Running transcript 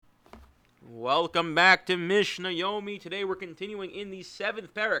Welcome back to Mishna Yomi. Today we're continuing in the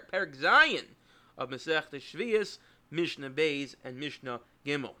 7th Perek, Perek Zion of Masechta Sheviis, Mishnah Beis, and Mishnah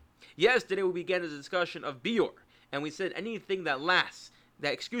Gimel. Yesterday we began the discussion of Biur, and we said anything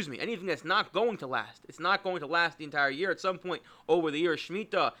anything that's not going to last. It's not going to last the entire year. At some point over the year of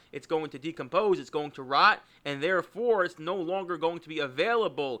Shemitah, it's going to decompose, it's going to rot, and therefore it's no longer going to be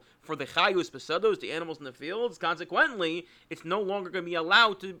available for the chayus pesados, the animals in the fields. Consequently, it's no longer going to be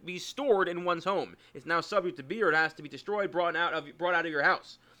allowed to be stored in one's home. It's now subject to Biur. It has to be destroyed, brought out of your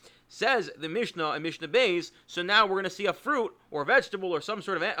house. Says the Mishnah and Mishnah Beis. So now we're going to see a fruit or vegetable or some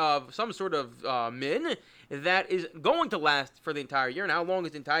sort of min that is going to last for the entire year. And how long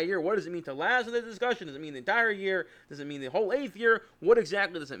is the entire year? What does it mean to last in the discussion? Does it mean the entire year? Does it mean the whole 8th year? What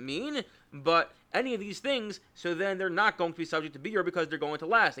exactly does it mean? But any of these things, so then they're not going to be subject to Biur because they're going to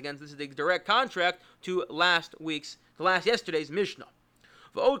last. Again, this is a direct contract to last yesterday's Mishnah.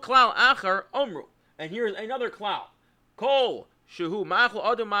 V'od klal achar omru. And here's another klal. Kol Shehu machal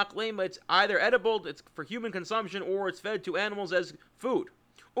adu machlema. It's either edible, it's for human consumption, or it's fed to animals as food.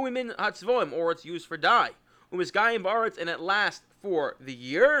 Umimin hatzvoim, or it's used for dye. Umiskayim baretz, and it lasts for the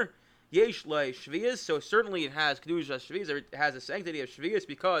year. Yesh le Sheviis, so certainly it has kedusha Sheviis, it has a sanctity of Sheviis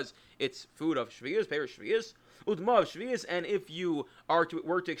because it's food of Sheviis, Perek Sheviis. Udma of Sheviis, and if you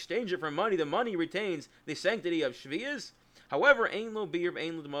were to exchange it for money, the money retains the sanctity of Sheviis. However, ein lo biur,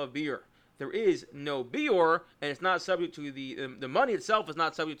 ein lo dma of biur. There is no biur, and it's not subject to the money itself is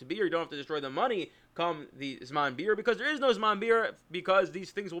not subject to biur. You don't have to destroy the money come the zman biur, because there is no zman biur, because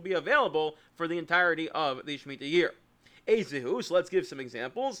these things will be available for the entirety of the Shemitah year. Ezehu, so let's give some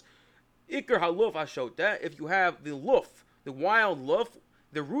examples. Ikar haluf hashota, if you have the luf, the wild luf,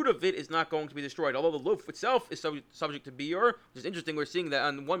 the root of it is not going to be destroyed. Although the luf itself is subject to biur, which is interesting. We're seeing that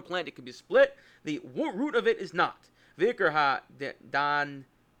on one plant it can be split. The root of it is not. Vikar ha dan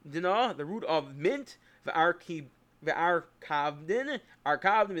dina, the root of mint, the arkavdin.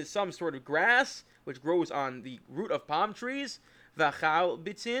 Arkavdin is some sort of grass which grows on the root of palm trees.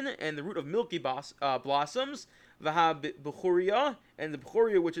 V'chalbitzin, and the root of milky blossoms. V'ha-b'churia, and the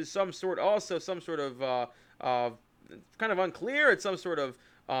b'churia, which is some sort of kind of unclear. It's some sort of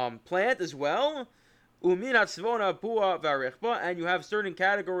plant as well. Umin hatzvona pua v'arechba, and you have certain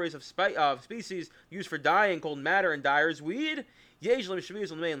categories of species used for dyeing called madder and dyer's weed.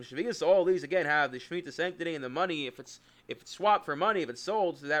 So all these again have the Shemitah sanctity, and the money, if it's swapped for money, if it's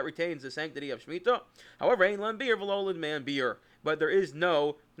sold, so that retains the sanctity of Shemitah. However, ain't lam biur v'lo man biur, but there is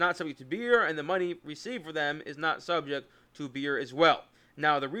not subject to biur, and the money received for them is not subject to biur as well.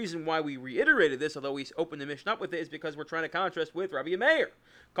 Now, the reason why we reiterated this, although we opened the Mishnah up with it, is because we're trying to contrast with Rabbi Meir.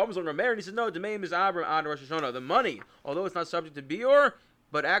 Comes on Rabbi Meir and he says, no, the maim is Abram ad Rosh Hashanah. The money, although it's not subject to biur,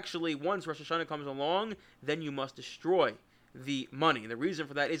 but actually once Rosh Hashanah comes along, then you must destroy the money. And the reason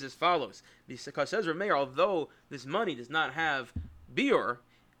for that is as follows. Because says Rabbi Meir, although this money does not have biur,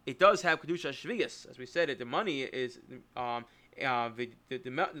 it does have kedusha Sheviis. As we said, the money is Yesh Sheviis,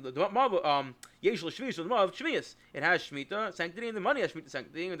 the of Sheviis. It has Shemitah sanctity, and the money has Shemitah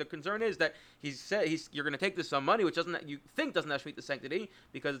sanctity. And the concern is that you're going to take this money, which you think doesn't have Shemitah sanctity,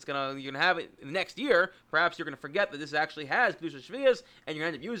 because you're going to have it next year. Perhaps you're going to forget that this actually has kedusha Sheviis, and you're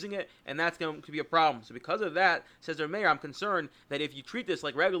going to end up using it, and that's going to be a problem. So because of that, says the Meir, I'm concerned that if you treat this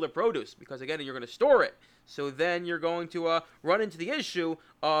like regular produce, because again you're going to store it, so then you're going to run into the issue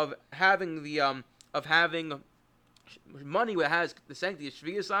of having money that has the sanctity of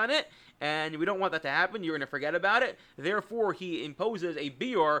Sheviis on it, and we don't want that to happen. You're going to forget about it. Therefore, he imposes a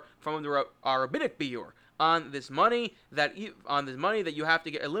biur from the rabbinic biur on this money that you have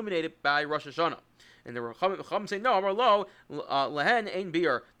to get eliminated by Rosh Hashanah. And the Chacham say, no, Amar lo, lehen ein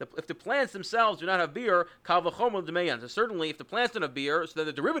biur. If the plants themselves do not have biur, kal v'chomer d'meyan. So certainly, if the plants don't have biur, so then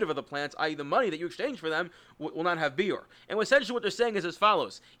the derivative of the plants, i.e. the money that you exchange for them, will not have biur. And essentially what they're saying is as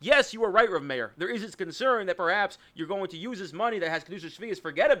follows. Yes, you are right, Rav Meir. There is this concern that perhaps you're going to use this money that has kedusha Sheviis,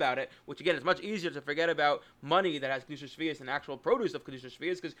 forget about it, which again, it's much easier to forget about money that has kedusha Sheviis than actual produce of kedusha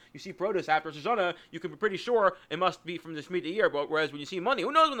Sheviis, because you see produce after Rosh Hashanah, you can be pretty sure it must be from the Shemitah year, but whereas when you see money,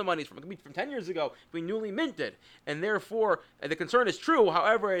 who knows when the money's from? It could be from 10 years ago, be newly minted, and therefore the concern is true.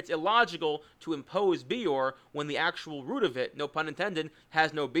 However, it's illogical to impose biur when the actual root of it, no pun intended,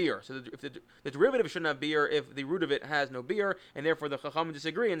 has no biur. So if the derivative shouldn't have biur if the root of it has no biur, and therefore the Chacham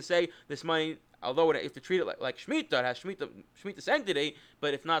disagree and say this money, although if to treat it like Shemitah, it has Shemitah sanctity,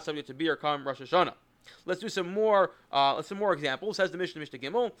 but it's not subject to biur come Rosh Hashanah. Let's do some more examples. Says the Mishnah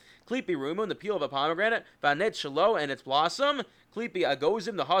Gimel, Klipi Rumun, the peel of a pomegranate, Vanet Shalo, and its blossom, Klipi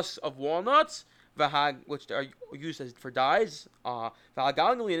Agozim, the husks of walnuts, which are used for dyes, and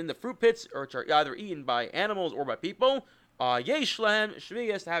in the fruit pits, which are either eaten by animals or by people, Yesh lahem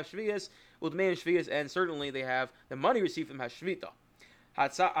Sheviis, to have Sheviis, Udmein Sheviis, and certainly they have the money received from has Shvita.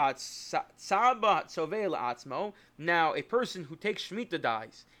 Now, a person who takes Shemitah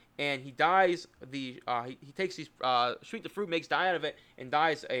dies, and he dyes he takes these Shemitah fruit, makes dye out of it, and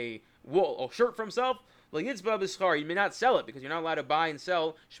dyes a wool or shirt for himself. You may not sell it because you're not allowed to buy and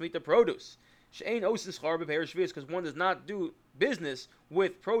sell Shemitah produce. Because one does not do business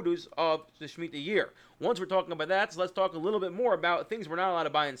with produce of the Shemitah year. Once we're talking about that, so let's talk a little bit more about things we're not allowed to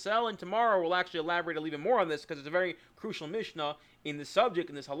buy and sell. And tomorrow we'll actually elaborate a little bit more on this because it's a very crucial Mishnah in this subject,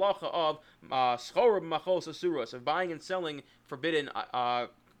 in this halacha of schorah b'machos asuros, of buying and selling forbidden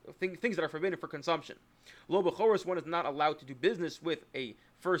things that are forbidden for consumption. Lo b'choros, one is not allowed to do business with a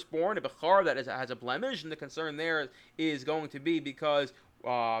firstborn, a bechar that has a blemish, and the concern there is going to be because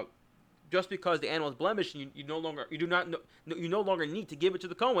just because the animal is blemished, you no longer need to give it to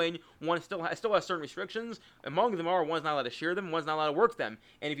the Kohen. One still has certain restrictions. Among them are one's not allowed to shear them, one's not allowed to work them.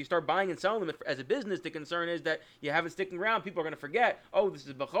 And if you start buying and selling them as a business, the concern is that you have it sticking around. People are going to forget, oh, this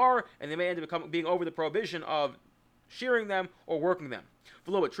is Bachar, and they may end up being over the prohibition of shearing them or working them.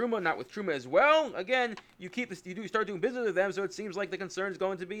 Below with Truma, not with Truma as well. Again, you start doing business with them, so it seems like the concern is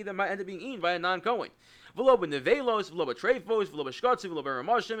going to be that might end up being eaten by a non-Kohen. Below with Nevelos, below with Treifos, below with Shkotzi, below with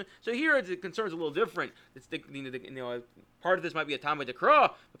Ramashim. So here the concern is a little different. Part of this might be a Tamei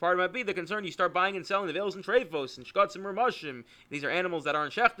Dekra. The part might be the concern you start buying and selling Nevelos and Treifos and Shkotzi and Ramashim. These are animals that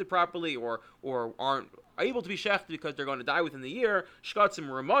aren't shechted properly or aren't able to be shechted because they're going to die within the year. Shkotzi and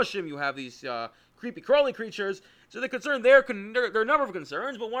Ramashim, you have these creepy crawly creatures. So the concern there are a number of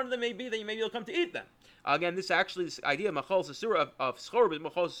concerns, but one of them may be that you may be able to come to eat them. Again, this idea of machol sasura of schor, but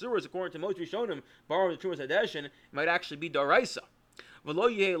machol sasura is according to most Rishonim, borrowing the Trumas Hadeshin, might actually be daraisa.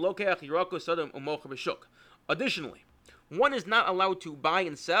 Additionally, one is not allowed to buy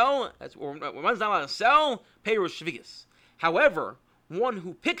and sell, or one is not allowed to sell Perush Sheviis. However, one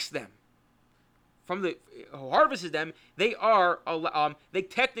who picks them who harvests them, they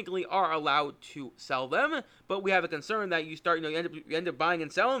technically are allowed to sell them, but we have a concern that you end up buying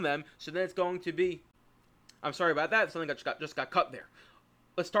and selling them, so then it's going to be, I'm sorry about that, something just got cut there.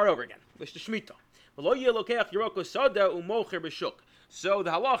 Let's start over again. It's the Shemitah. So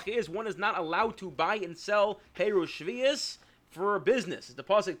the halach is one is not allowed to buy and sell Perush Sheviis for business. The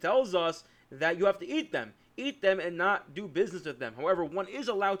pasuk tells us that you have to eat them and not do business with them. However, one is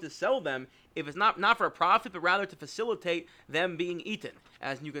allowed to sell them if it's not for a profit, but rather to facilitate them being eaten,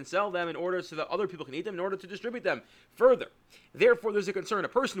 as you can sell them in order so that other people can eat them in order to distribute them further. Therefore, there's a concern. A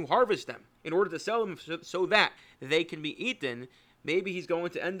person who harvests them in order to sell them so that they can be eaten, maybe he's going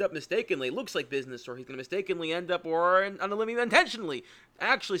to end up mistakenly, it looks like business, or he's going to mistakenly end up, or unintentionally,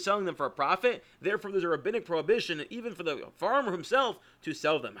 actually selling them for a profit. Therefore, there's a rabbinic prohibition, even for the farmer himself, to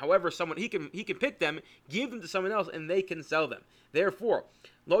sell them. However, he can pick them, give them to someone else, and they can sell them. Therefore,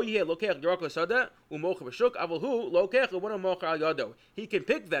 he can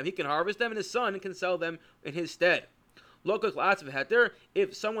pick them, he can harvest them, and his son can sell them in his stead.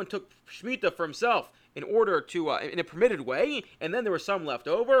 If someone took Shemitah for himself in order to, in a permitted way, and then there was some left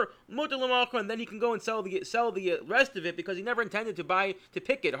over, and then he can go and sell the rest of it because he never intended to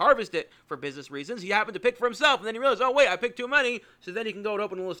pick it, harvest it for business reasons. He happened to pick for himself, and then he realized, oh wait, I picked too many, so then he can go and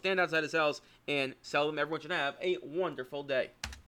open a little stand outside his house and sell them. Everyone should have a wonderful day.